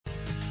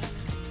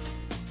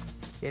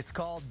It's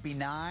called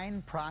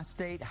benign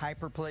prostate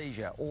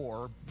hyperplasia,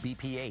 or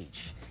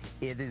BPH.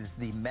 It is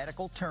the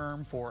medical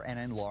term for an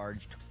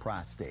enlarged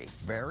prostate.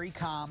 Very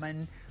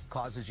common,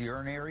 causes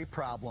urinary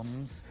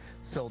problems.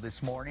 So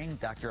this morning,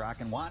 Dr.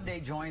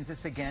 Akinwande joins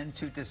us again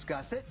to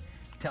discuss it,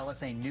 tell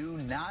us a new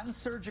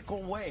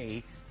non-surgical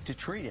way to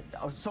treat it.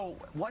 So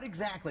what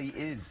exactly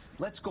is,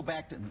 let's go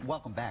back to,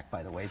 welcome back,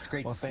 by the way. It's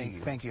great to see you.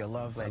 Thank you. I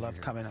love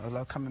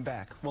coming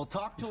back. Well,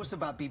 talk to us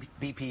about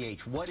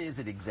BPH. What is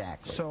it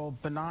exactly? So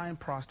benign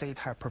prostate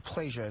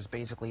hyperplasia is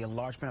basically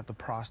enlargement of the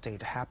prostate.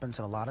 It happens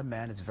in a lot of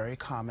men. It's very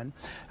common.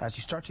 As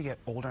you start to get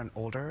older and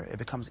older, it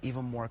becomes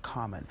even more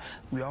common.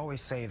 We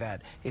always say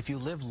that if you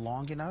live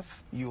long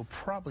enough, you'll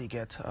probably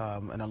get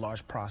an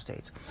enlarged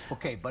prostate.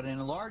 Okay, but an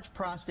enlarged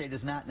prostate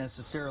is not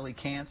necessarily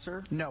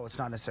cancer? No, it's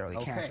not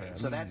necessarily cancer.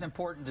 So that's an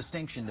important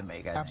distinction to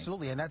make, I think.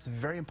 Absolutely, and that's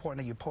very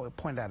important that you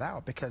point that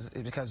out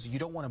because you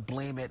don't want to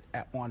blame it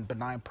on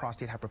benign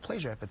prostate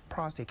hyperplasia. If it's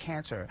prostate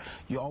cancer,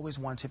 you always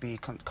want to be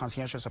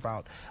conscientious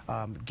about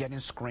getting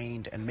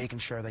screened and making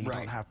sure that you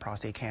don't have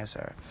prostate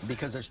cancer.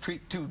 Because there's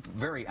two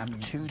very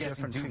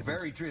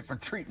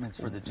different treatments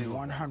for the two.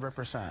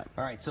 100%.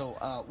 All right, so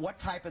what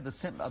type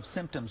of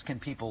symptoms can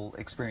people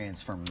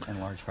experience from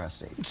enlarged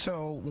prostate?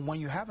 So when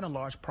you have an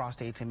enlarged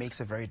prostate, it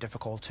makes it very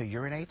difficult to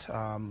urinate.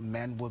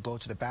 Men will go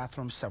to the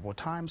bathroom several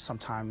times.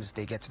 Sometimes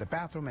they get to the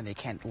bathroom and they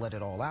can't let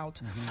it all out.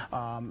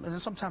 And then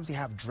sometimes they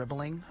have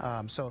dribbling.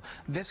 So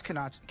this can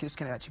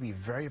actually be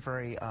very,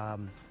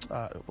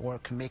 or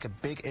can make a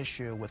big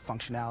issue with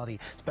functionality,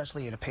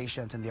 especially in a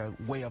patient and their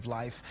way of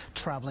life,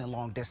 traveling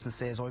long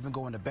distances, or even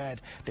going to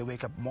bed. They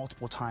wake up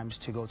multiple times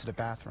to go to the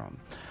bathroom.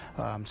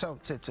 So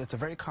it's a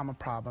very common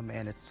problem,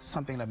 and it's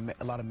something that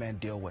a lot of men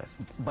deal with.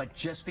 But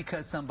just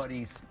because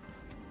somebody's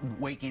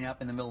waking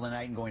up in the middle of the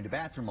night and going to the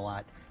bathroom a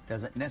lot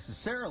doesn't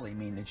necessarily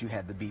mean that you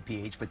have the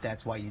BPH, but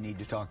that's why you need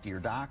to talk to your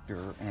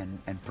doctor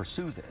and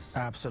pursue this.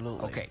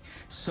 Absolutely. Okay,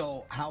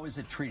 so how is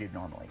it treated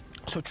normally?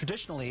 So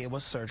traditionally it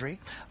was surgery.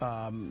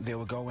 They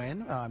would go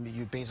in,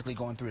 you're basically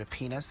going through the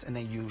penis, and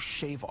then you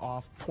shave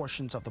off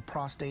portions of the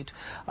prostate.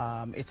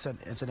 It's a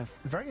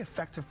very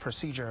effective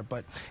procedure,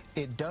 but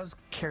it does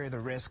carry the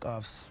risk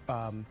of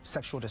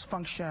sexual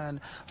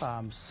dysfunction,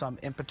 some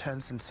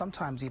impotence, and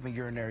sometimes even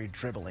urinary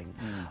dribbling.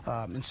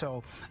 And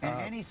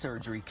any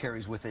surgery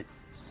carries with it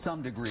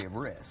some degree of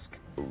risk.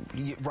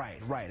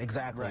 Right,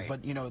 exactly. Right.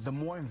 But you know, the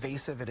more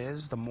invasive it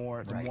is, the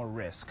more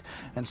risk.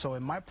 And so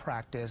in my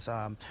practice,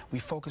 we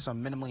focus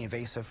on minimally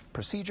invasive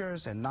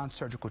procedures and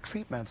non-surgical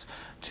treatments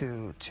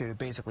to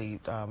basically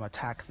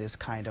attack this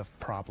kind of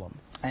problem.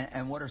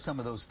 And what are some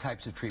of those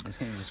types of treatments?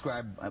 Can you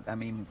describe, what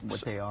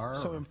they are?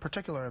 So in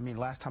particular,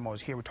 last time I was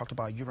here, we talked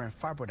about uterine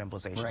fibroid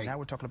embolization. Right. Now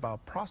we're talking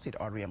about prostate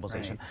artery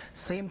embolization. Right.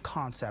 Same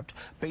concept.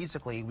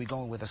 Basically, we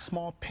go in with a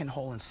small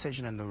pinhole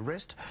incision in the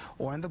wrist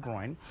or in the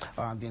groin.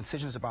 The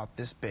incision is about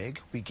this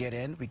big. We get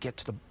in, we get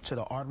to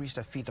the arteries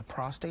that feed the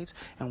prostate,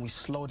 and we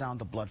slow down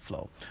the blood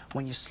flow.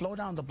 When you slow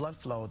down the blood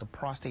flow, the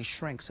prostate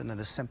shrinks, and then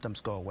the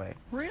symptoms go away.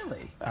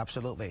 Really?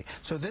 Absolutely.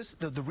 So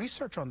the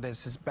research on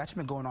this has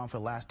actually been going on for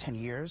the last 10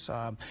 years.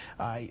 I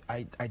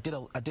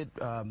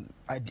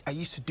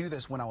used to do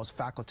this when I was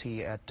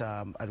faculty at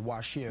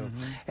WashU,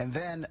 and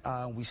then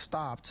we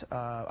stopped.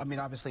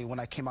 Obviously, when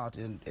I came out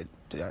in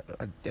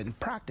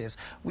practice,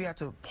 we had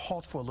to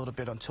halt for a little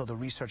bit until the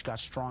research got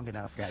strong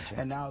enough. Gotcha.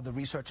 And now the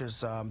research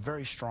is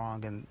very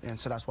strong, and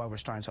so that's why we're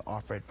starting to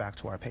offer it back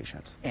to our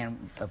patients.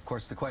 And of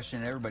course, the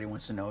question everybody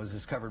wants to know is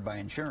this covered by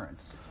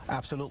insurance?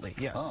 Absolutely,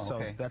 yes. Oh,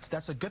 okay. So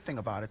that's a good thing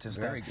about it, is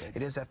very that good.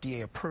 It is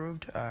FDA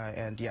approved,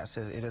 and yes,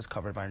 it is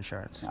covered by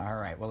insurance. All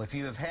right. Well, if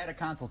you have had a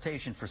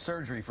consultation for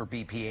surgery for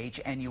BPH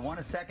and you want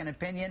a second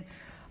opinion,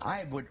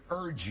 I would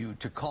urge you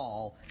to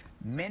call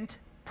Mint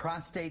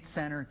Prostate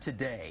Center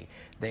today.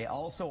 They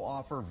also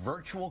offer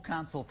virtual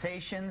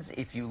consultations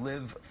if you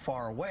live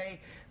far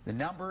away. The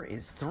number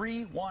is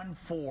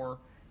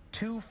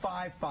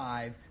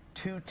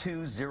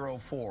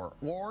 314-255-2204,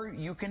 or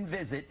you can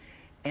visit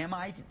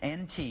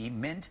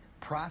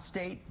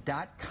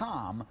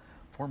mintprostate.com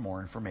for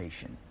more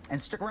information.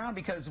 And stick around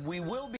because we will be